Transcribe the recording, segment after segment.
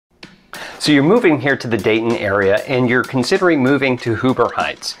So you're moving here to the Dayton area and you're considering moving to Huber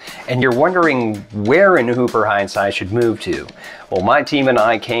Heights, and you're wondering where in Huber Heights I should move to. Well, my team and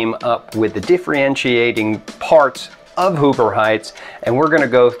I came up with the differentiating parts of Huber Heights, and we're going to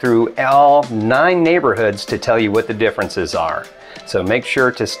go through all 9 neighborhoods to tell you what the differences are. So make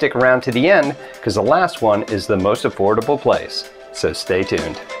sure to stick around to the end, because the last one is the most affordable place. So stay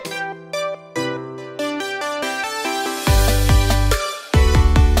tuned.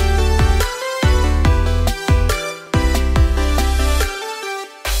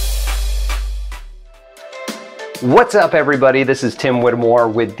 What's up, everybody? This is Tim Whittemore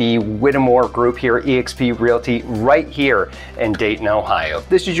with the Whittemore Group here at eXp Realty right here in Dayton, Ohio. If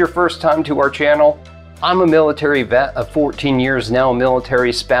this is your first time to our channel, I'm a military vet of 14 years now, a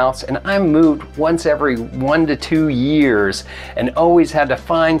military spouse, and I moved once every 1 to 2 years and always had to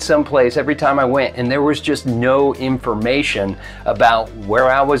find someplace every time I went, and there was just no information about where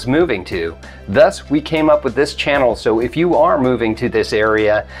I was moving to. Thus, we came up with this channel, so if you are moving to this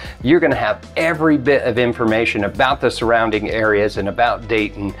area, you're going to have every bit of information about the surrounding areas and about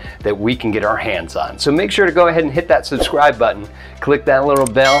Dayton that we can get our hands on. So make sure to go ahead and hit that subscribe button, click that little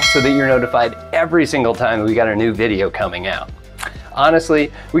bell so that you're notified every single time we got a new video coming out. Honestly,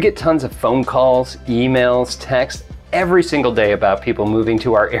 we get tons of phone calls, emails, texts every single day about people moving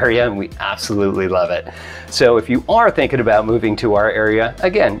to our area, and we absolutely love it. So if you are thinking about moving to our area,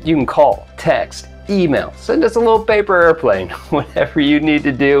 again, you can call, text, email, send us a little paper airplane, whatever you need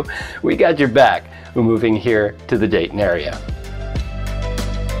to do, we got your back. We're moving here to the Dayton area.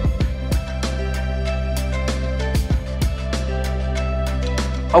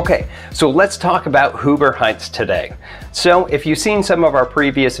 Okay, so let's talk about Huber Heights today. So if you've seen some of our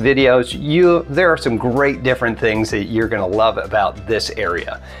previous videos, there are some great different things that you're gonna love about this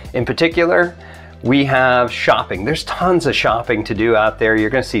area. In particular, we have shopping. There's tons of shopping to do out there. You're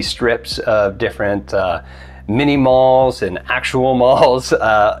gonna see strips of different mini malls and actual malls,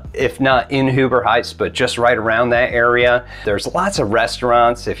 if not in Huber Heights, but just right around that area. There's lots of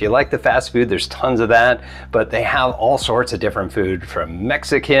restaurants. If you like the fast food, there's tons of that, but they have all sorts of different food, from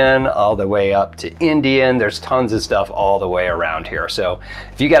Mexican all the way up to Indian. There's tons of stuff all the way around here. So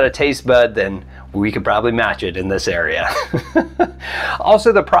if you got a taste bud, then we could probably match it in this area.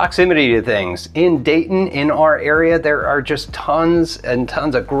 Also, the proximity to things. In Dayton, in our area, there are just tons and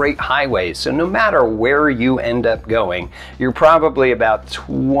tons of great highways. So no matter where you end up going, you're probably about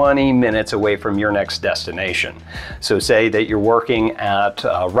 20 minutes away from your next destination. So say that you're working at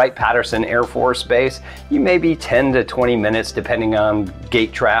Wright-Patterson Air Force Base, you may be 10 to 20 minutes, depending on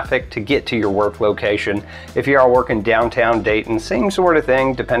gate traffic, to get to your work location. If you are working downtown Dayton, same sort of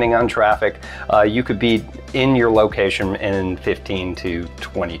thing, depending on traffic. You could be in your location in 15 to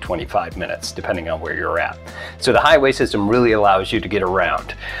 20, 25 minutes, depending on where you're at. So the highway system really allows you to get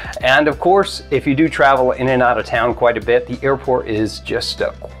around. And of course, if you do travel in and out of town quite a bit, the airport is just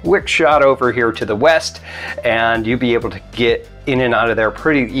a quick shot over here to the west, and you'll be able to get in and out of there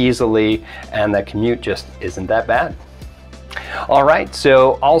pretty easily, and the commute just isn't that bad. All right,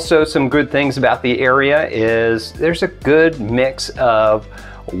 so also some good things about the area is there's a good mix of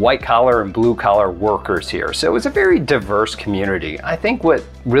white collar and blue collar workers here. So it's a very diverse community. I think what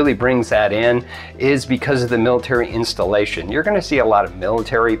really brings that in is because of the military installation. You're going to see a lot of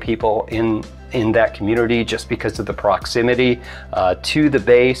military people in that community just because of the proximity to the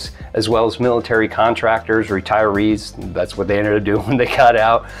base, as well as military contractors, retirees. That's what they ended up doing when they got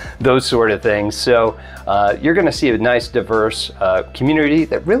out, those sort of things. So you're going to see a nice, diverse community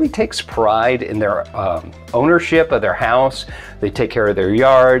that really takes pride in their ownership of their house. They take care of their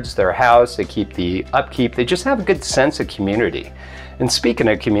yards, their house, they keep the upkeep. They just have a good sense of community. And speaking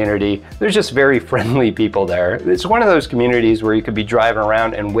of community, there's just very friendly people there. It's one of those communities where you could be driving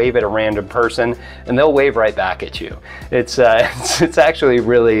around and wave at a random person and they'll wave right back at you. It's actually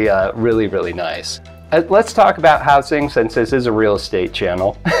really, really nice. Let's talk about housing, since this is a real estate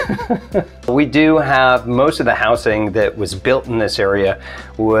channel. We do have most of the housing that was built in this area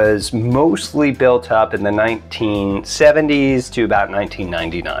was mostly built up in the 1970s to about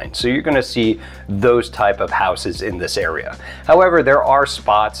 1999. So you're going to see those type of houses in this area. However, there are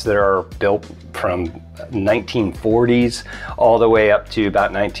spots that are built from 1940s all the way up to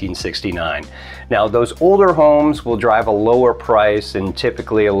about 1969. Now, those older homes will drive a lower price and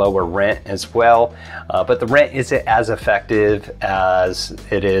typically a lower rent as well, but the rent isn't as effective as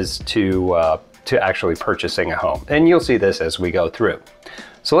it is to actually purchasing a home. And you'll see this as we go through.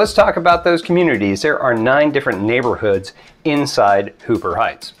 So let's talk about those communities. There are 9 different neighborhoods inside Huber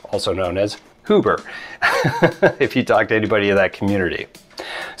Heights, also known as Huber, if you talk to anybody in that community.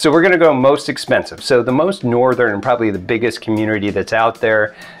 So we're going to go most expensive. So the most northern and probably the biggest community that's out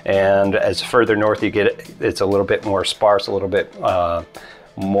there, and as further north you get, it's a little bit more sparse, a little bit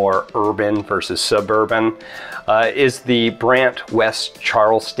more urban versus suburban, is the Brant, West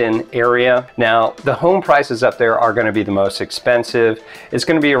Charleston area. Now, the home prices up there are going to be the most expensive. It's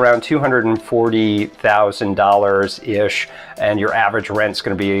going to be around $240,000-ish, and your average rent's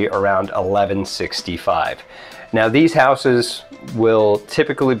going to be around $1,165. Now, these houses will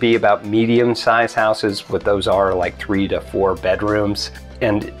typically be about medium-sized houses. What those are, like 3 to 4 bedrooms,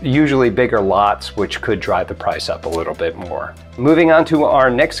 and usually bigger lots, which could drive the price up a little bit more. Moving on to our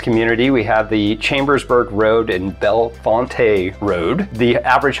next community, we have the Chambersburg Road and Bellefonte Road. The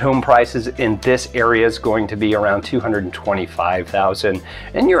average home prices in this area is going to be around $225,000,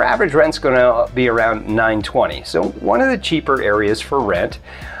 and your average rent's going to be around $920. So one of the cheaper areas for rent.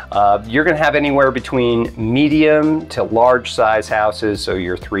 You're going to have anywhere between medium to large size houses, so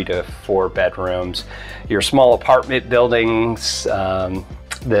your 3 to 4 bedrooms, your small apartment buildings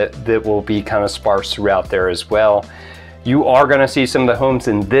that will be kind of sparse throughout there as well. You are going to see some of the homes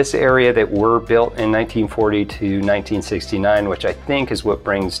in this area that were built in 1940 to 1969, which I think is what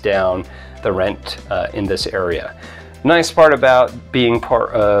brings down the rent in this area. Nice part about being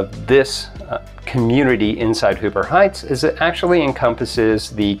part of this community inside Hoover Heights is it actually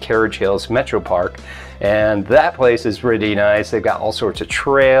encompasses the Carriage Hills Metro Park, and that place is really nice. They've got all sorts of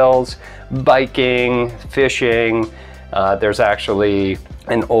trails, biking, fishing. There's actually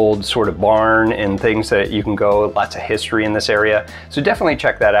an old sort of barn and things that you can go, lots of history in this area. So definitely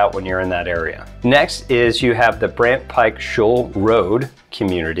check that out when you're in that area. Next is you have the Brant Pike Shoal Road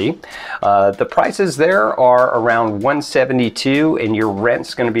community. The prices there are around $172, and your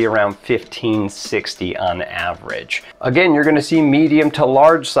rent's going to be around $1,560 on average. Again, you're going to see medium to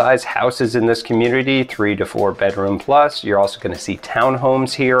large size houses in this community, 3 to 4 bedroom plus. You're also going to see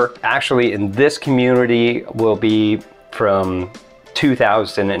townhomes here. Actually, in this community will be from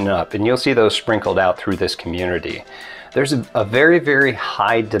 2,000 and up, and you'll see those sprinkled out through this community. There's a very, very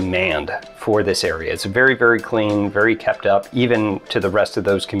high demand for this area. It's very, very clean, very kept up, even to the rest of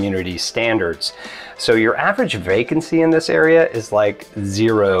those community standards. So your average vacancy in this area is like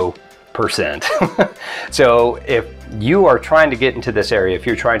 0%. So if you are trying to get into this area, if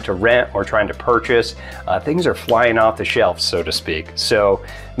you're trying to rent or trying to purchase, things are flying off the shelf, so to speak. So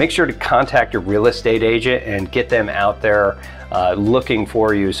make sure to contact your real estate agent and get them out there looking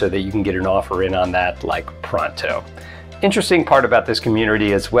for you so that you can get an offer in on that like pronto. Interesting part about this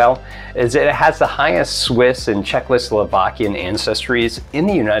community as well is it has the highest Swiss and Czechoslovakian ancestries in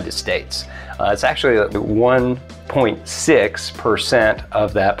the United States. It's actually 1.6%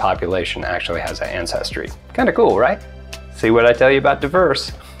 of that population actually has that ancestry. Kind of cool, right? See what I tell you about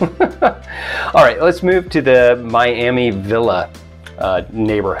diverse. All right, let's move to the Miami Villa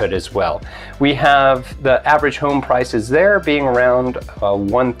neighborhood as well. We have the average home prices there being around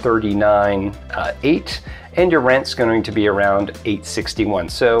 $139,800, and your rent's going to be around $861.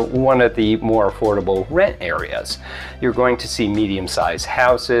 So one of the more affordable rent areas. You're going to see medium-sized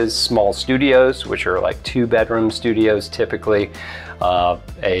houses, small studios, which are like 2-bedroom studios typically,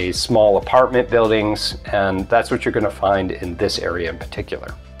 a small apartment buildings, and that's what you're going to find in this area in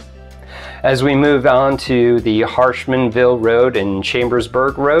particular. As we move on to the Harshmanville Road and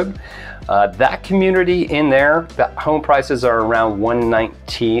Chambersburg Road, that community in there, the home prices are around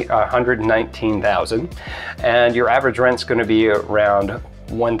 $119,000, and your average rent's going to be around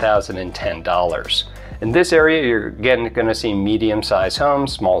 $1,010. In this area, you're again going to see medium-sized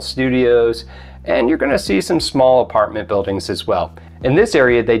homes, small studios, and you're going to see some small apartment buildings as well. In this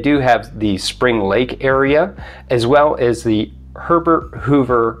area, they do have the Spring Lake area, as well as the Herbert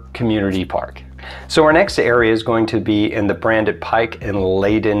Hoover Community Park. So our next area is going to be in the Branded Pike and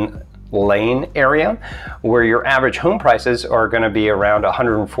Layden Lane area, where your average home prices are going to be around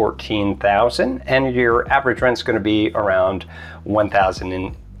 $114,000, and your average rent's going to be around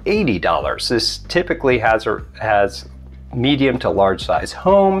 $1,080. This typically has medium to large size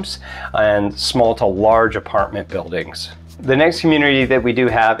homes and small to large apartment buildings. The next community that we do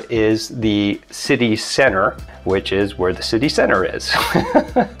have is the City Center, which is where the City Center is.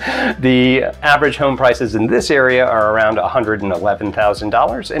 The average home prices in this area are around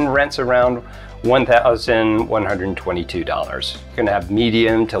 $111,000 and rents around $1,122. You're going to have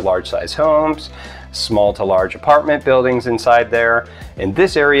medium to large size homes, small to large apartment buildings inside there. In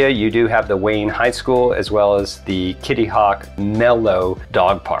this area, you do have the Wayne High School as well as the Kitty Hawk Mellow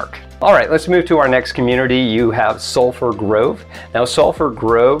Dog Park. All right, let's move to our next community. You have Sulphur Grove. Now, Sulphur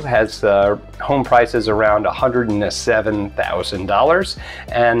Grove has home prices around $107,000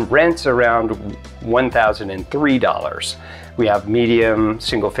 and rents around $1,003. We have medium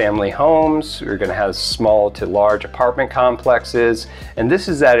single-family homes. We're going to have small to large apartment complexes. And this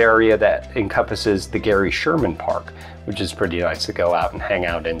is that area that encompasses the Gary Sherman Park, which is pretty nice to go out and hang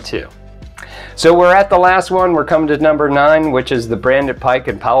out in too. So we're at the last one. We're coming to number 9, which is the Brandon Pike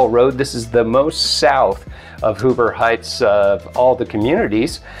and Powell Road. This is the most south of Huber Heights of all the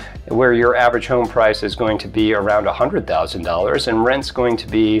communities, where your average home price is going to be around $100,000 and rent's going to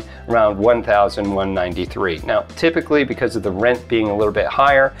be around $1,193. Now, typically, because of the rent being a little bit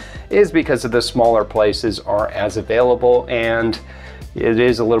higher, is because of the smaller places aren't as available, and it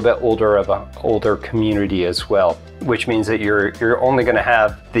is a little bit older community as well, which means that you're only going to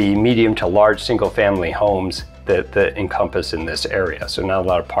have the medium to large single family homes that encompass in this area, so not a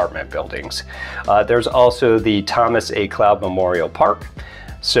lot of apartment buildings. There's also the Thomas A. Cloud Memorial Park.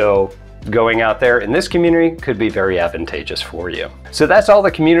 So going out there in this community could be very advantageous for you. So that's all the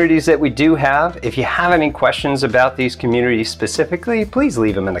communities that we do have. If you have any questions about these communities specifically, please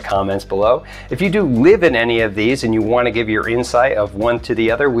leave them in the comments below. If you do live in any of these and you want to give your insight of one to the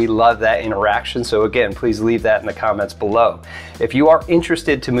other, we love that interaction. So again, please leave that in the comments below. If you are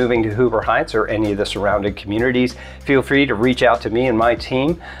interested to moving to Huber Heights or any of the surrounding communities, feel free to reach out to me and my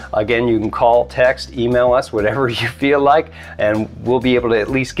team. Again, you can call, text, email us, whatever you feel like, and we'll be able to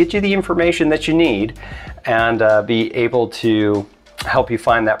at least get you the information that you need and be able to help you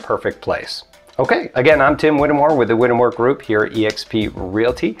find that perfect place. Okay, again, I'm Tim Whittemore with the Whittemore Group here at eXp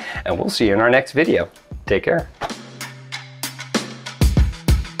Realty, and we'll see you in our next video. Take care.